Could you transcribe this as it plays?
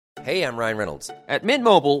Hey, I'm Ryan Reynolds. At Mint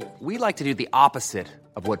Mobile, we like to do the opposite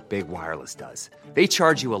of what Big Wireless does. They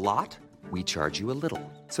charge you a lot, we charge you a little.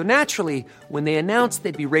 So naturally, when they announced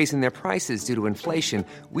they'd be raising their prices due to inflation,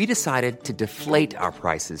 we decided to deflate our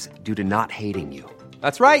prices due to not hating you.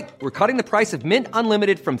 That's right. We're cutting the price of Mint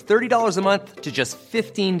Unlimited from $30 a month to just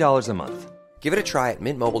 $15 a month. Give it a try at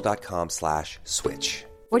mintmobile.com/switch.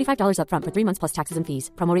 $45 up front for 3 months plus taxes and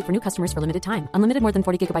fees. Promo rate for new customers for limited time. Unlimited more than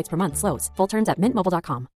 40 gigabytes per month. Slows full terms at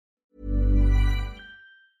mintmobile.com.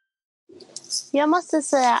 Jag måste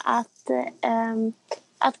säga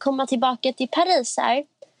att komma tillbaka till Paris här.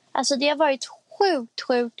 Alltså det har varit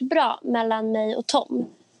sjukt bra mellan mig och Tom.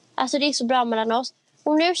 Alltså det är så bra mellan oss.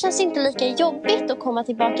 Och nu känns det inte lika jobbigt att komma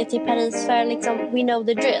tillbaka till Paris för liksom we know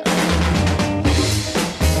the drill.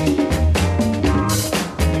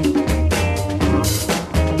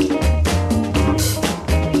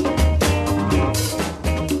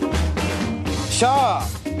 Tja!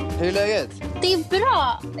 Hur är läget? Det är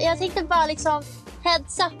bra. Jag tänkte bara liksom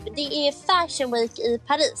heads up. Det är Fashion Week i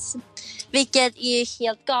Paris. Vilket är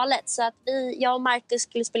helt galet. Så att jag och Marcus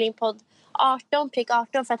skulle spela in podd 18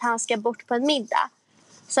 för att han ska bort på en middag.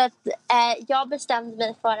 Så att jag bestämde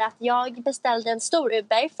mig för att jag beställde en stor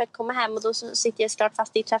Uber för att komma hem. Och då så sitter jag såklart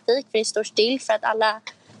fast i trafik för det står still för att alla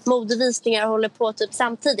modevisningar håller på typ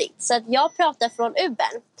samtidigt. Så att jag pratar från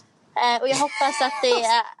Ubern. Och jag hoppas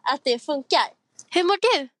att det funkar. Hur mår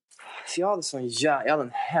du? Jag hade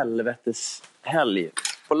en helvetes helg.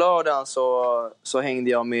 På lördagen så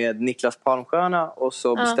hängde jag med Niklas Palmstierna och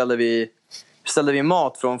så beställde vi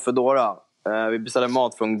mat från Foodora. Vi beställde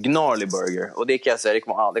mat från Gnarly Burger. Och det kan jag säga, det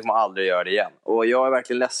kommer aldrig göra det igen. Och jag är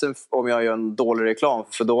verkligen ledsen om jag gör en dålig reklam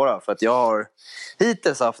för Foodora. För att jag har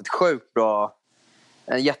hittills haft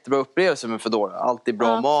en jättebra upplevelse med Foodora. Alltid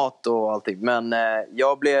bra mat och allting. Men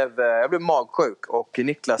jag blev magsjuk och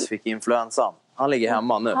Niklas fick influensan. Han ligger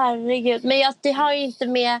hemma nu. Herregud. Men det har ju inte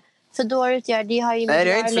med Foodora att göra. Det har ju med Nej,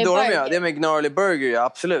 det är inte Gnarly Foodora Burger. med. Det är med Gnarly Burger, ja,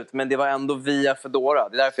 absolut. Men det var ändå via Foodora.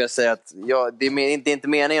 Det är därför jag säger att det är inte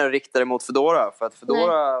meningen att rikta det mot Foodora. För att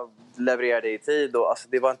Foodora levererade i tid. Och, alltså,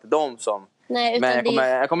 det var inte de som... Nej, men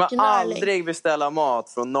jag kommer aldrig beställa mat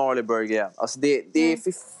från Gnarly Burger igen. Alltså, det är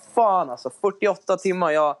för fan. Alltså, 48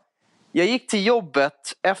 timmar. Jag gick till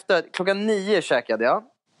jobbet. Efter klockan 9 käkade jag.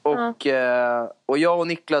 Och jag och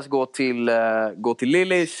Niklas går till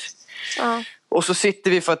Lillys. Och så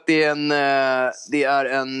sitter vi för att det är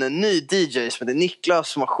en ny DJ som heter Niklas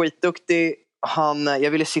som var skitduktig.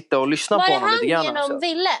 Jag ville sitta och lyssna på honom lite grann. Var det han genom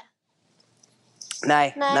Ville?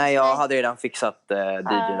 Nej, jag hade redan fixat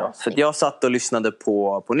DJ då. Så jag satt och lyssnade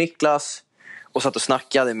på Niklas. Och satt och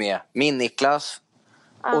snackade med min Niklas.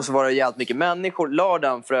 Och så var det jävligt mycket människor.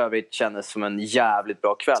 Lördagen för övrigt kändes som en jävligt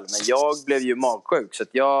bra kväll. Men jag blev ju magsjuk. Så att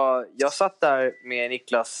jag satt där med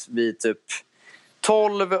Niklas vid typ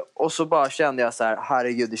 12. Och så bara kände jag så här: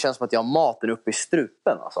 herregud, det känns som att jag har maten uppe i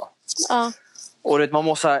strupen alltså. Och det, man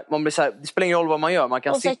blir så här, det spelar ingen roll vad man gör. Man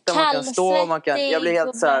kan och sitta, man kan stå, jag blir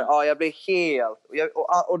helt så här, jag blir helt...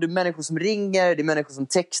 Och det är människor som ringer, det är människor som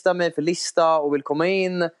textar mig för lista och vill komma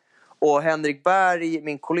in. Och Henrik Berg,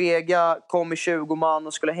 min kollega, kom i 20 man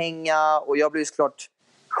och skulle hänga. Och jag blev såklart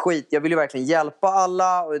skit. Jag ville verkligen hjälpa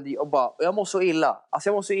alla. Och jag mår så illa. Alltså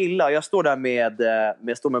jag mår så illa. Jag står där med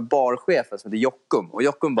barchefen som heter Jockum. Och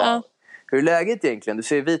Jockum bara, hur är läget egentligen? Du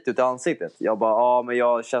ser vit ut i ansiktet. Jag bara, men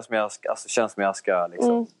jag känns som jag ska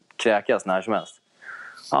liksom kräkas när som helst.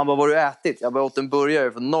 Han bara, vad har du ätit? Jag bara, åt en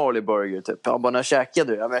burgare från Gnarly Burger typ. Han bara, när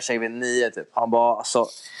käkade du? Jag käkade vid 9 typ. Han bara, alltså...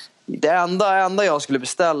 Det enda jag skulle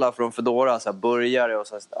beställa från Foodora, så här burgare och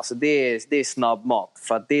så, alltså det är snabbmat.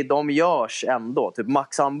 För att de görs ändå, typ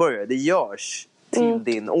Max hamburgare, det görs till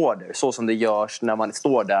din order. Så som det görs när man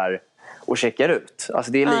står där och checkar ut.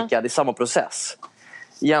 Alltså det är det är samma process.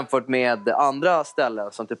 Jämfört med andra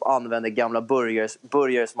ställen som typ använder gamla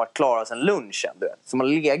burgare som har klarat sedan lunchen, du vet. Som har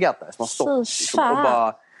legat där, som har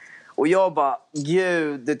stått och jag bara,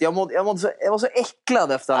 gud, jag var så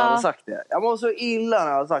äcklad efter att han hade sagt det. Jag var så illa när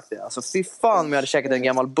han hade sagt det. Alltså fy fan om jag hade käkat en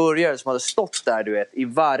gammal burgare som hade stått där, du vet, i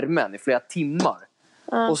värmen i flera timmar.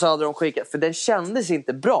 Och så hade de skickat, för den kändes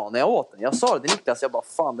inte bra när jag åt den. Jag sa det till Niklas, jag bara,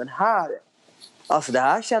 fan det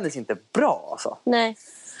här kändes inte bra alltså. Nej.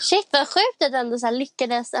 Shit, vad sjukt att ändå så här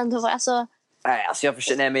lyckades ändå, alltså... Nej,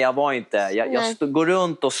 men jag var inte. Jag går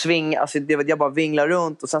runt och svingar. Alltså, jag bara vinglar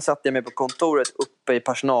runt. Och sen satte jag mig på kontoret uppe i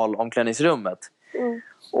personalomklädningsrummet.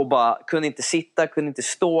 Och bara kunde inte sitta, kunde inte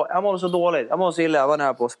stå. Jag mådde så dåligt. Jag mådde så illa. Jag var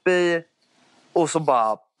nära på att spy. Och så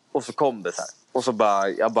kom det så här. Och så bara,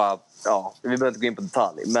 vi behöver inte gå in på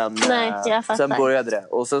detalj. Men sen började det.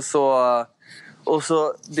 Och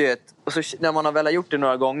så du vet, och så när man har väl gjort det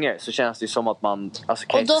några gånger så känns det ju som att man alltså,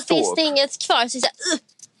 kan och då inte stå finns upp. det inget kvar. Så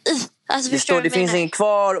Alltså, det finns ingen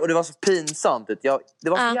kvar och det var så pinsamt. Det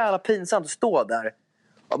var så jävla pinsamt att stå där.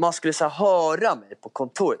 Och man skulle så här höra mig på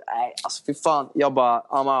kontoret. Nej, alltså fy fan. Jag bara,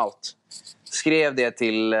 I'm out. Skrev det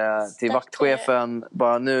till vaktchefen.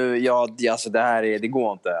 Bara nu, alltså det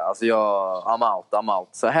går inte. Alltså I'm out.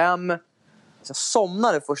 Så hem. Så jag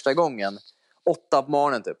somnade första gången 8 på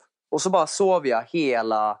morgonen typ. Och så bara sov jag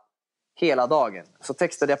hela dagen. Så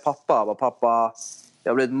textade jag pappa.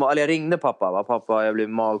 Jag ringde pappa. Pappa, jag blev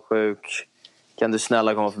magsjuk. Kan du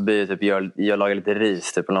snälla komma förbi och typ jag lagar lite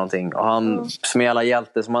ris typ eller någonting. Och han, som jävla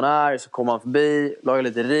hjälte som han är, så kom han förbi, lagade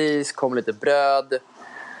lite ris, kom lite bröd.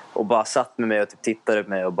 Och bara satt med mig och typ tittade på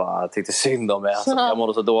mig och bara tyckte synd om mig. Alltså, jag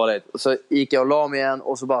mådde så dåligt. Och så gick jag och la mig igen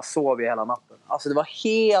och så bara sov jag hela natten. Alltså det var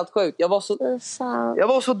helt sjukt. Jag var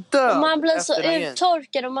så död. Och man blir så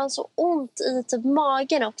uttorkad och man har så ont i typ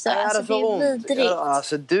magen också. Alltså det är vidrigt.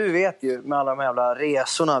 Alltså du vet ju med alla de jävla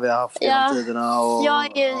resorna vi har haft genom tiderna. Och,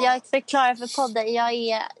 jag förklarar för podden.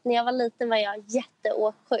 När jag var liten var jag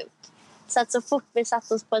jätteåksjuk. Så att så fort vi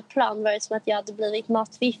satt oss på ett plan var det som att jag hade blivit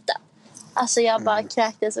matförgiftad. Alltså jag bara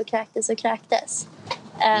kräktes.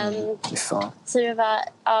 Så det var,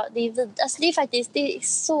 det är alltså det är faktiskt, det är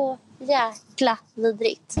så jäkla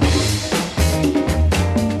vidrigt.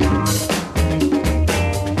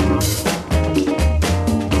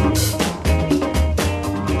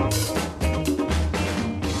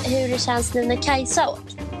 Hur det känns nu när Kajsa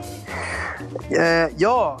åker?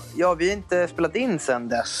 Ja, vi har inte spelat in sen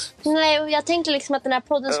dess. Nej, och jag tänkte liksom att den här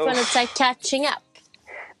podden skulle vara lite så här catching up.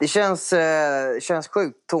 Det känns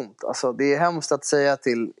sjukt tomt. Alltså, det är hemskt att säga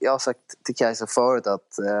till... Jag har sagt till Kajsa förut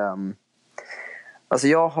att... alltså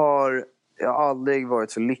jag har aldrig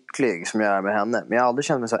varit så lycklig som jag är med henne. Men jag har aldrig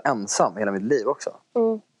känt mig så ensam hela mitt liv också.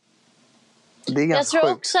 Det är ganska jag tror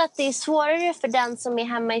sjukt. också att det är svårare för den som är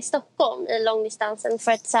hemma i Stockholm i långdistansen.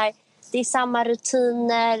 För att så här, det är samma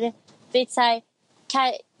rutiner. Vet, så här,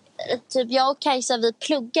 typ jag och Kajsa, vi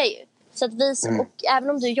pluggar ju. Så att vi, och även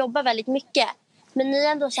om du jobbar väldigt mycket... Men ni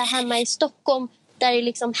är ändå så här hemma i Stockholm där det är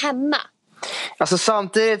liksom hemma. Alltså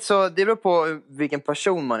samtidigt så det beror på vilken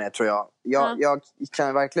person man är, tror jag. Jag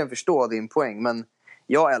kan verkligen förstå din poäng, men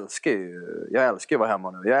jag älskar ju att vara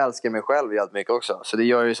hemma nu. Jag älskar mig själv jävligt mycket också. Så det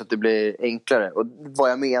gör ju så att det blir enklare. Och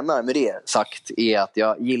vad jag menar med det sagt är att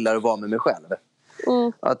jag gillar att vara med mig själv.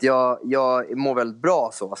 Att jag mår väldigt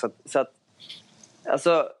bra så att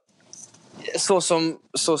alltså...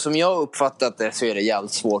 Så som jag uppfattat det så är det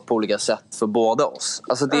jävligt svårt på olika sätt för båda oss.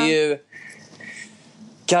 Alltså det är ju...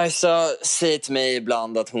 Kajsa säger till mig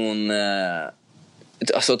ibland att hon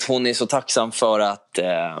är så tacksam för att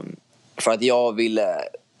jag ville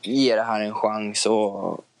ge det här en chans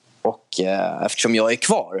och eftersom jag är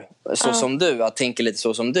kvar som du, jag tänker lite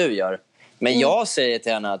så som du gör. Men jag säger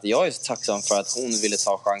till henne att jag är så tacksam för att hon ville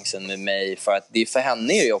ta chansen med mig, för att det för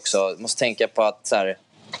henne är ju också, måste tänka på att så här,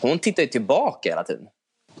 hon tittar ju tillbaka hela tiden.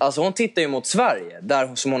 Alltså hon tittar ju mot Sverige,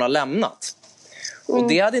 där som hon har lämnat. Och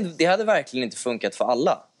det hade verkligen inte funkat för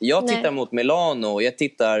alla. Jag tittar mot Milano och jag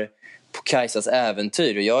tittar på Kajsas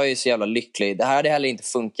äventyr. Och jag är så jävla lycklig. Det här hade heller inte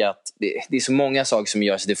funkat. Det är så många saker som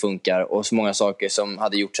gör så att det funkar. Och så många saker som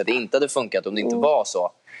hade gjort så att det inte hade funkat om det inte var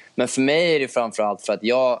så. Men för mig är det framförallt för att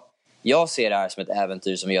jag ser det här som ett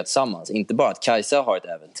äventyr som vi gör tillsammans. Inte bara att Kajsa har ett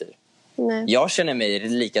äventyr. Nej. Jag känner mig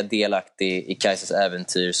lika delaktig i Kajsas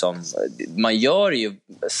äventyr som man gör ju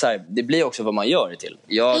så här, det blir också vad man gör det till.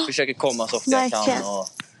 Jag försöker komma så ofta jag kan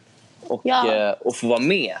och få vara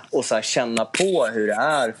med och så här, känna på hur det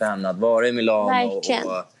är för henne att vara i Milano. Och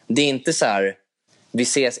det är inte så här, vi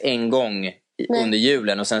ses en gång under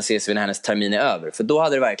julen och sen ses vi när hennes termin är över, för då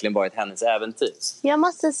hade det verkligen varit hennes äventyr. Jag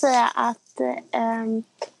måste säga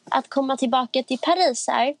att komma tillbaka till Paris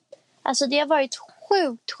här, alltså det har varit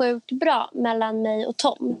sjukt bra mellan mig och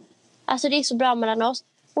Tom. Alltså det är så bra mellan oss.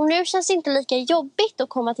 Och nu känns det inte lika jobbigt att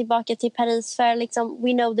komma tillbaka till Paris, för liksom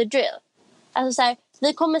we know the drill. Alltså så här,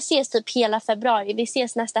 vi kommer ses typ hela februari. Vi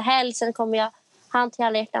ses nästa helg, sen kommer han till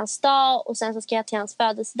Alla hjärtans dag och sen så ska jag till hans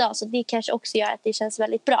födelsedag. Så det kanske också gör att det känns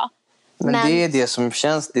väldigt bra. Men det är det som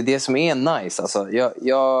känns, det är det som är nice. Alltså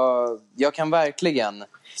jag kan verkligen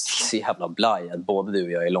se jävla blaj att både du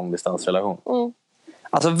och jag är i långdistansrelation.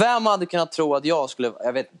 Alltså vem hade kunnat tro att jag skulle...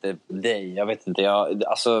 Jag vet inte.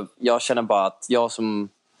 Jag känner bara att jag som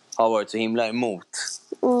har varit så himla emot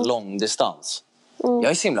långdistans. Jag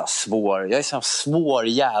är så himla svår. Jag är så svår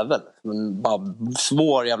jävel. Bara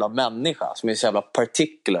svår jävla människa som är så jävla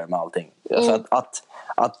particular med allting. Alltså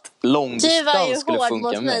att långdistans skulle funka. Du var ju hård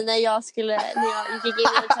mot mig när jag gick in i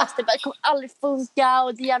en test. Det bara, kommer aldrig funka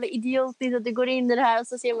och det är jävla idiotiskt att du går in i det här och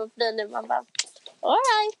så ser man på dig nu. Man bara... All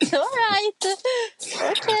right.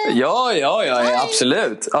 Okay. Ja,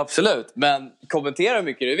 absolut. Men kommentera hur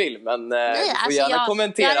mycket du vill. Men du får gärna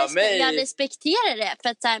kommentera mig. Jag respekterar det. För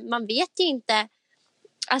att så här, man vet ju inte...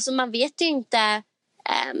 Alltså man vet ju inte...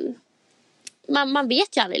 Man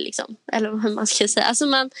vet ju aldrig liksom. Eller vad man ska säga. Alltså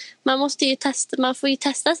man måste ju testa. Man får ju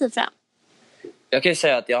testa sig fram. Jag kan ju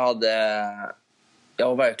säga att jag har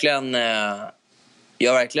verkligen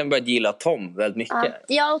börjat gilla Tom väldigt mycket. Ja,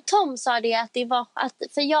 jag och Tom sa det att det var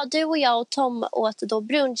du och jag och Tom åt då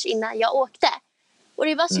brunch innan jag åkte. Och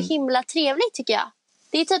det var så himla trevligt tycker jag.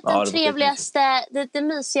 Det är typ den trevligaste, det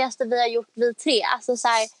mysigaste vi har gjort vi tre. Alltså så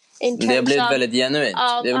här, det har blivit väldigt genuint.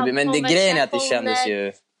 Men det grejen är att det kändes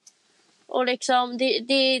ju... Och liksom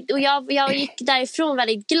och jag gick därifrån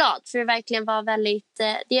väldigt glad för det verkligen var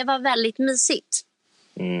väldigt mysigt.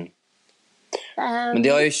 Men det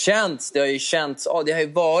har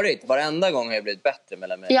ju varit varenda gång har jag blivit bättre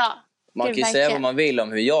mellan mig. Ja, man kan ju säga vad man vill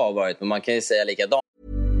om hur jag har varit, men man kan ju säga likadant.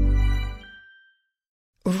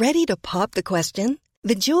 Ready to pop the question?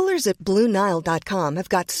 The jewelers at BlueNile.com have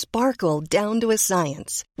got sparkle down to a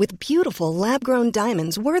science with beautiful lab-grown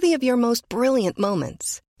diamonds worthy of your most brilliant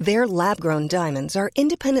moments. Their lab-grown diamonds are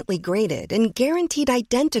independently graded and guaranteed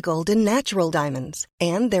identical to natural diamonds,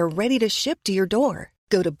 and they're ready to ship to your door.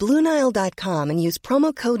 Go to BlueNile.com and use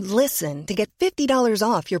promo code LISTEN to get $50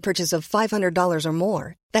 off your purchase of $500 or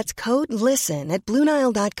more. That's code LISTEN at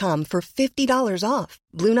BlueNile.com for $50 off.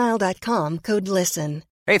 BlueNile.com, code LISTEN.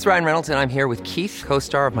 Hey, it's Ryan Reynolds, and I'm here with Keith,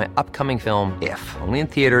 co-star of my upcoming film, If, only in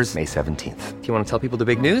theaters May 17th. Do you want to tell people the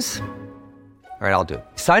big news? All right, I'll do it.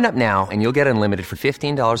 Sign up now and you'll get unlimited for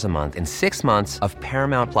 $15 a month and 6 months of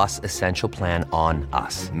Paramount Plus Essential Plan on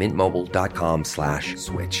us.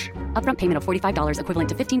 MintMobile.com/switch. Upfront payment of $45 equivalent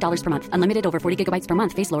to $15 per month. Unlimited over 40 gigabytes per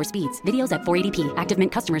month. Face lower speeds. Videos at 480p. Active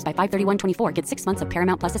Mint customers by 531.24 get 6 months of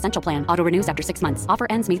Paramount Plus Essential Plan. Auto renews after 6 months. Offer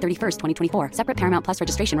ends May 31st, 2024. Separate Paramount Plus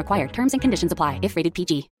registration required. Terms and conditions apply if rated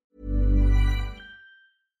PG.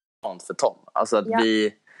 För Tom. Alltså att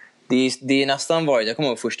det är nästan varit, jag kommer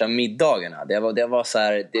ihåg första middagarna. Det var så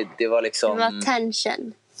här, det var liksom... Det var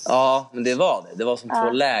tension. Ja, men det var det. Det var som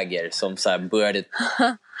två läger som så här började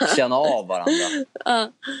känna av varandra.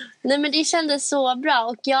 Nej, men det kändes så bra.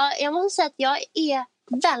 Och jag måste säga att jag är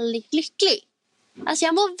väldigt lycklig. Alltså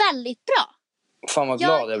jag mår väldigt bra. Fan vad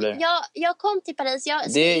glad jag blir. Jag kom till Paris.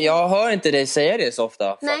 Jag hör inte dig säga det så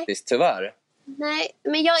ofta faktiskt, tyvärr. Nej,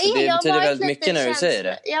 men det betyder väldigt mycket när du säger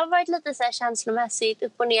det. Jag har varit lite så här känslomässigt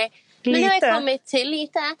upp och ner. Men nu har jag kommit till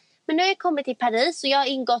Men nu har jag kommit till Paris och jag har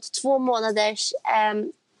ingått 2 månaders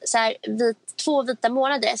 2 vita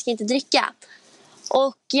månader. Jag ska inte dricka.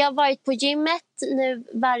 Och jag har varit på gymmet nu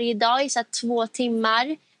varje dag i så 2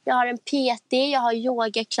 timmar. Jag har en PT, jag har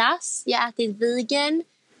yogaklass, jag har ätit vegan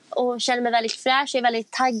och känner mig väldigt fräsch. Jag är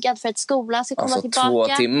väldigt taggad för att skolan ska komma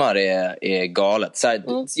tillbaka. 2 timmar är galet. Så här,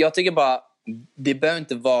 jag tycker bara, det behöver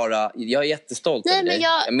inte vara... Jag är jättestolt över det.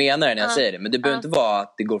 Jag menar det när jag säger det. Men det behöver inte vara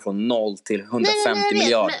att det går från 0 till 150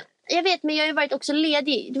 miljarder. Jag vet, men jag har ju varit också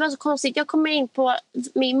ledig. Det var så konstigt. Jag kommer in på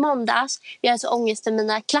min måndags. Jag har så ångest för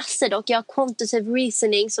mina klasser dock. Jag har quantitative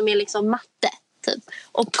reasoning som är liksom matte. Typ.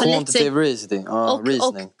 Och quantitative reasoning.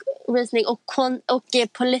 Reasoning och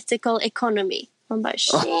political economy. Man bara,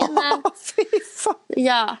 tjena. Fy fan.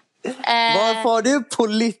 Ja. Varför har du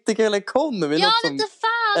political economy? Ja, lite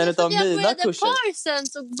fan. En av mina började kurser.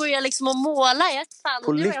 Parsons och började liksom att måla.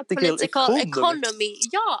 Political economy.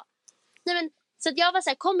 Ja. Nej, men, så att jag var så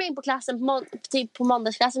här, kommer in på klassen på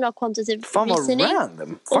måndagsklassen och har quantitative reasoning. Fan vad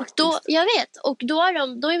random. Och då, jag vet. Och då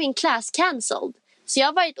är min klass cancelled. Så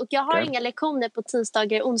jag har inga lektioner på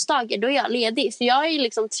tisdagar och onsdagar. Då är jag ledig. Så jag är ju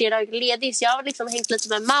liksom 3 dagar ledig. Så jag har liksom hängt lite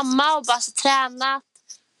med mamma och bara så tränat.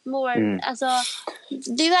 Alltså,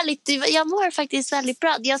 det är väldigt, jag mår faktiskt väldigt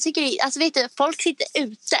bra. Jag tycker, alltså vet du, folk sitter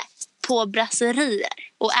ute på brasserier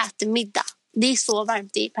och äter middag. Det är så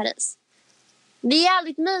varmt i Paris. Det är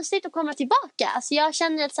väldigt mysigt att komma tillbaka. Alltså jag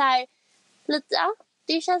känner att så här, lite,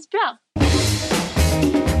 det känns bra.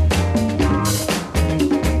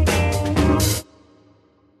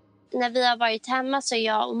 När vi har varit hemma så har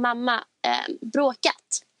jag och mamma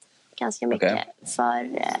bråkat ganska mycket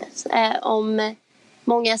om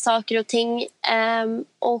många saker och ting.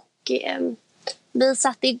 Vi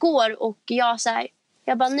satt igår och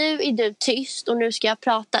jag bara, nu är du tyst och nu ska jag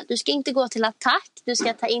prata. Du ska inte gå till attack. Du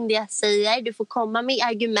ska ta in det jag säger. Du får komma med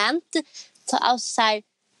argument.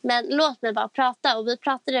 Men låt mig bara prata. Och vi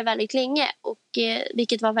pratade väldigt länge. Och,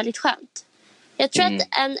 vilket var väldigt skönt. Jag tror att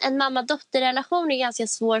en mamma-dotter-relation är ganska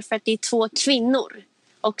svår för att det är 2 kvinnor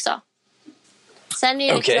också. Sen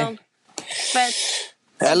är det liksom...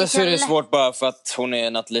 Eller så är det svårt bara för att hon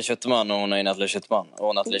är Nathalie Köttman och hon är Nathalie Köttman.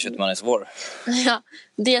 Och Nathalie Köttman är svår. Ja,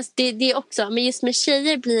 det också. Men just med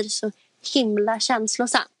tjejer blir det så himla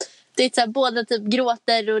känslosamt. Det är så här, båda typ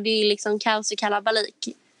gråter och det är liksom kaos och kalabalik.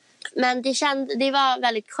 Men det var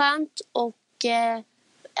väldigt skönt och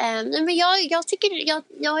men jag tycker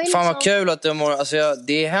jag är liksom... Fan vad kul att du mår. Alltså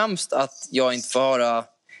det är hemskt att jag inte får höra.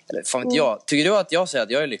 Eller fan vet jag. Tycker du att jag säger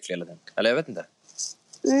att jag är lycklig hela tiden? Eller jag vet inte.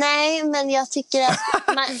 Nej, men jag tycker att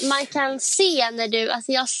man kan se när du...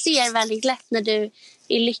 Alltså jag ser väldigt lätt när du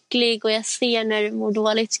är lycklig och jag ser när du mår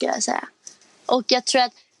dåligt, ska jag säga. Och jag tror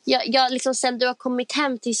att jag liksom, sen du har kommit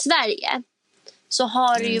hem till Sverige så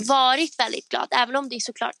har du ju varit väldigt glad. Även om det är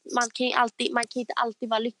såklart, man kan inte alltid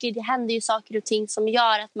vara lycklig. Det händer ju saker och ting som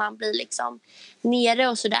gör att man blir liksom nere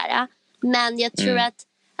och sådär. Men jag tror att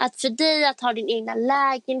för dig att ha din egna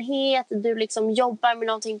lägenhet, du liksom jobbar med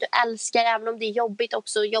någonting du älskar, även om det är jobbigt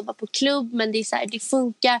också att jobba på klubb, men det är så här, det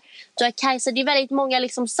funkar. Du har Kajsa, det är väldigt många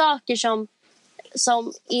liksom saker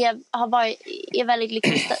som är väldigt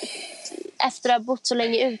liksom, efter att ha bott så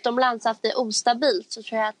länge utomlands haft det ostabilt, så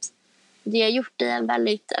tror jag att det har gjort dig en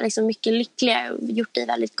väldigt liksom, mycket lyckligare och gjort dig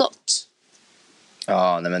väldigt gott.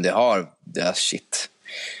 Ja, nej men det är shit.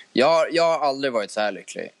 Jag har aldrig varit så här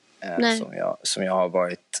lycklig som jag har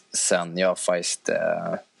varit sen jag faktiskt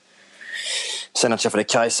sen jag träffade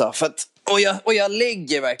Kajsa. Och jag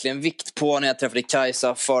lägger verkligen vikt på när jag träffade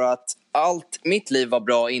Kajsa, för att mitt liv var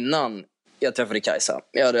bra innan jag träffade Kajsa.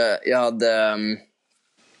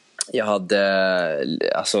 Jag hade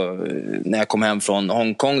alltså när jag kom hem från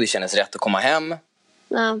Hongkong, det kändes rätt att komma hem.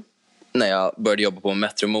 Ja. När jag började jobba på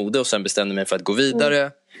Metro Mode och sen bestämde mig för att gå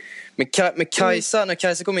vidare. Med Kajsa, när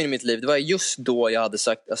Kajsa kom in i mitt liv, det var just då jag hade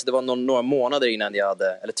sagt, alltså det var några månader innan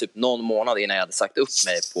eller typ någon månad innan jag hade sagt upp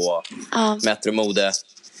mig på Metro Mode.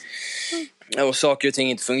 Och saker och ting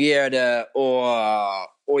inte fungerade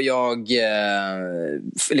och jag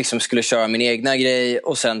liksom skulle köra min egna grej,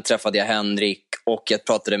 och sen träffade jag Henrik och jag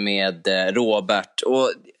pratade med Robert,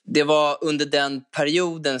 och det var under den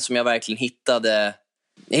perioden som jag verkligen hittade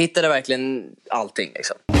verkligen allting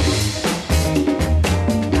liksom.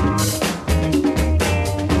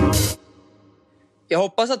 Jag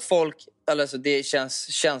hoppas att folk, alltså det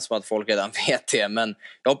känns som att folk redan vet det, men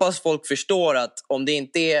jag hoppas att folk förstår att om det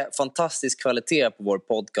inte är fantastisk kvalitet på vår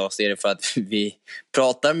podcast, är det för att vi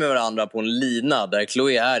pratar med varandra på en lina där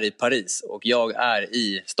Chloe är i Paris och jag är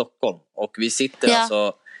i Stockholm. Och vi sitter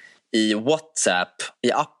alltså i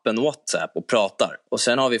appen WhatsApp och pratar. Och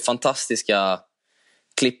sen har vi fantastiska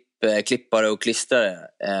klippare och klistrare.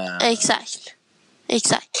 Exakt.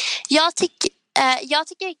 Jag tycker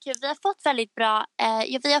det är kul. Vi har fått väldigt bra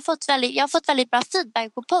jag har fått väldigt bra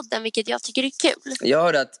feedback på podden, vilket jag tycker är kul. Jag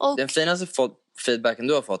hörde att den finaste feedbacken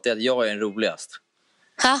du har fått är att jag är den roligast.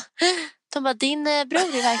 Ja, de bara, din bror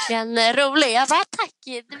är verkligen rolig. Jag bara, tack,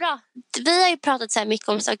 det är bra. Vi har ju pratat så här mycket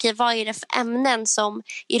om så, okej, vad är det för ämnen som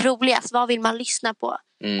är roligast? Vad vill man lyssna på?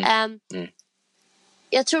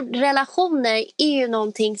 Jag tror relationer är ju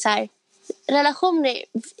någonting så här. Relationer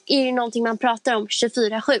är ju någonting man pratar om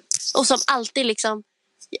 24/7 och som alltid liksom,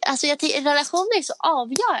 alltså relationer är så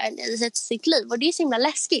avgörande i sitt liv, och det är så himla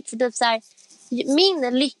läskigt, för typ så här,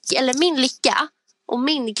 min lycka och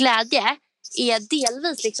min glädje är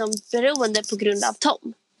delvis liksom beroende på grund av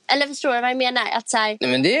Tom. Eller förstår du vad jag menar? Att så här, nej,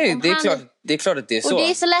 men det är klart att det är så. Och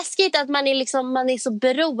det är så läskigt att man är så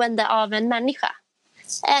beroende av en människa.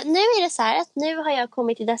 Nu är det så här att nu har jag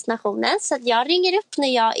kommit till destinationen, så att jag ringer upp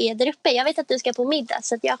när jag är där uppe. Jag vet att du ska på middag,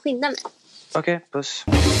 så att jag skyndar mig. Okej, puss.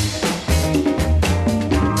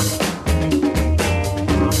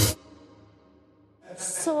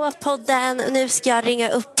 Så podden, nu ska jag ringa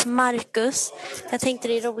upp Marcus. Jag tänkte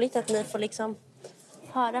det är roligt att ni får liksom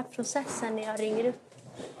höra processen när jag ringer upp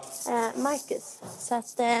Marcus. Så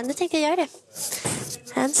att nu tänkte jag göra det.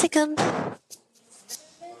 En sekund.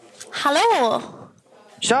 Hallå!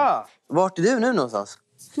 Tja! Vart är du nu någonstans?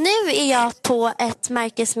 Nu är jag på ett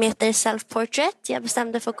märke som heter Self Portrait. Jag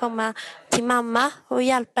bestämde för att komma till mamma och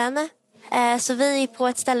hjälpa henne. Så vi är på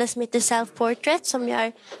ett ställe som heter Self Portrait, som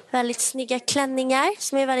gör väldigt snygga klänningar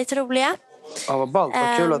som är väldigt roliga. Ja, vad ballt.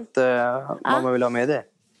 Vad kul att mamma vill ha med det.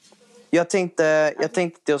 Jag tänkte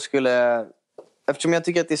att jag skulle... Eftersom jag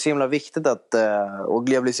tycker att det är så himla viktigt och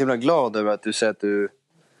jag blir så himla glad över att du säger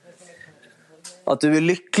att du är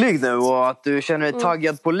lycklig nu och att du känner dig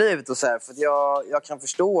taggad på livet och så här. För att jag kan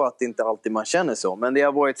förstå att det inte alltid man känner så. Men det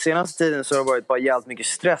har varit senaste tiden, så har det varit bara jävligt mycket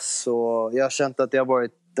stress. Och jag har känt att det har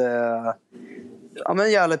varit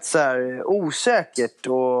jävligt så här osäkert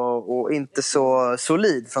och inte så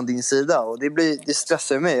solid från din sida. Och det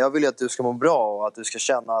stressar mig. Jag vill ju att du ska må bra och att du ska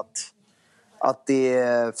känna att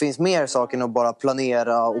det finns mer saker än att bara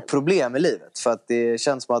planera och problem i livet. För att det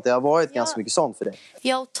känns som att det har varit ganska mycket sånt för dig.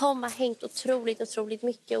 Jag och Tom har hängt otroligt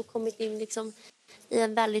mycket och kommit in liksom i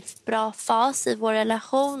en väldigt bra fas i vår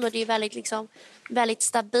relation. Och det är väldigt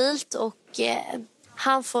stabilt och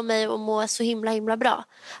han får mig att må så himla bra.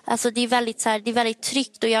 Alltså det är väldigt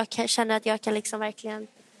tryggt och jag känner att jag kan liksom verkligen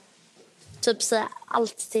typ säga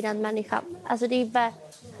allt till den människan. Alltså det är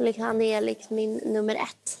han är liksom min nummer 1.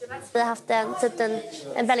 Vi har haft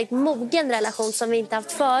en väldigt mogen relation som vi inte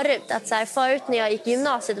haft förut. Att så här, förut när jag gick i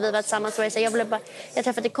gymnasiet och vi var tillsammans så var det så här, jag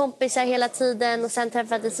träffade kompisar hela tiden och sen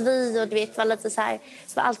träffades vi och du vet var lite så här,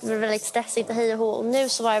 var allt väldigt stressigt och hej och hå. Och nu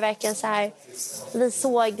så var det verkligen så här, vi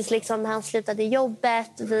sågs liksom när han slutade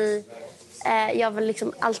jobbet. Jag var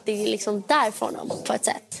liksom alltid liksom där för honom på ett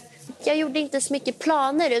sätt. Jag gjorde inte så mycket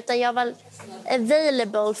planer utan jag var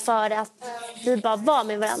available för att vi bara var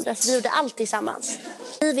med varandra. Så vi gjorde allt tillsammans.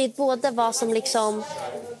 Vi vet båda vad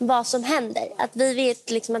som händer. Att vi vet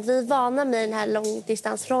liksom att vi är vana med den här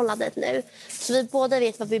långdistansförhållandet nu. Så vi båda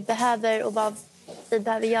vet vad vi behöver och vad vi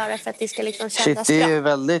behöver göra för att det ska liksom kännas bra. Det är ju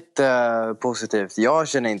väldigt positivt. Jag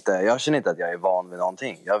känner inte att jag är van vid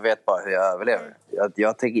någonting. Jag vet bara hur jag överlever.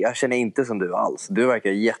 Jag känner inte som du alls. Du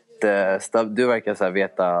verkar du verkar så här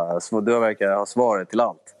veta, du verkar ha svaret till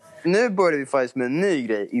allt. Nu börjar vi faktiskt med en ny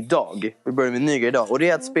grej idag. Och det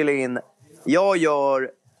är att spela in. Jag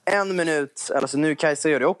gör 1 minut, alltså nu Kajsa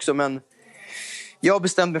gör det också, men jag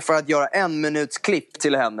bestämde mig för att göra 1 minuts klipp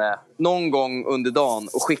till henne någon gång under dagen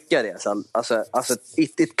och skicka det. Alltså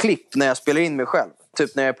ett klipp när jag spelar in mig själv.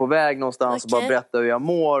 Typ när jag är på väg någonstans och bara berättar hur jag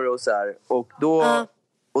mår och så här.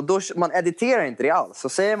 Och då man editerar inte det alls. Så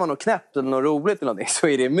säger man något knäppt eller något roligt eller någonting så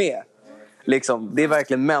är det med. Liksom, det är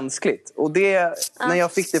verkligen mänskligt. Och det, när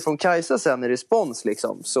jag fick det från Kajsa sen i respons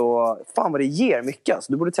liksom, så fan vad det ger mycket.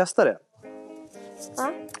 Så du borde testa det.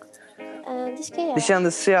 Ja, det ska jag göra. Det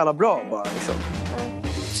kändes så jävla bra bara liksom.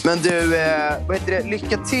 Men du,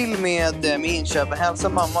 lycka till med inköpen. Hälsa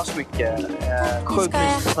mamma så mycket. Sjukt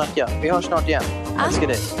mysigt att snacka. Vi hörs snart igen. Älskar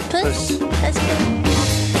dig. Puss. Älskar dig.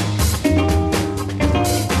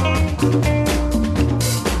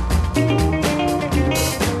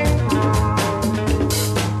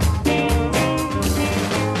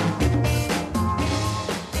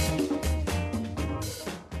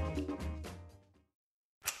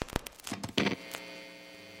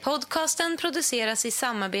 Podcasten produceras i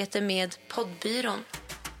samarbete med Poddbyrån.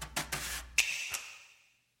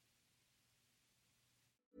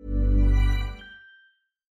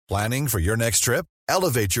 Planning for your next trip?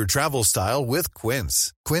 Elevate your travel style with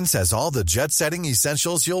Quince. Quince has all the jet-setting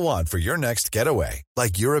essentials you'll want for your next getaway,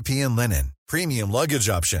 like European linen, premium luggage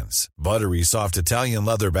options, buttery soft Italian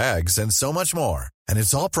leather bags, and so much more. And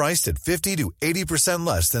it's all priced at 50 to 80%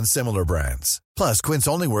 less than similar brands. Plus, Quince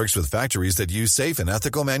only works with factories that use safe and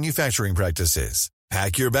ethical manufacturing practices.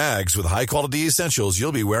 Pack your bags with high-quality essentials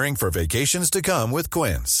you'll be wearing for vacations to come with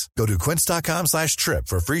Quince. Go to quince.com/trip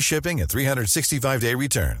for free shipping and 365-day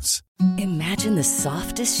returns. Imagine the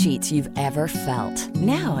softest sheets you've ever felt.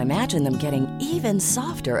 Now imagine them getting even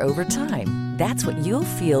softer over time. That's what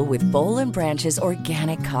you'll feel with Boll & Branch's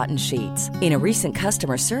organic cotton sheets. In a recent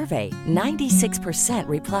customer survey, 96%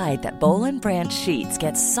 replied that Boll & Branch sheets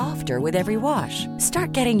get softer with every wash.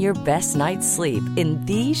 Start getting your best night's sleep in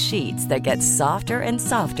these sheets that get softer and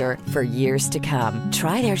softer for years to come.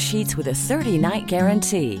 Try their sheets with a 30-night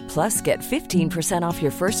guarantee. Plus, get 15% off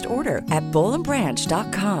your first order at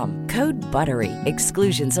bollandbranch.com. Code BUTTERY.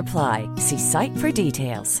 Exclusions apply. See site for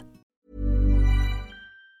details.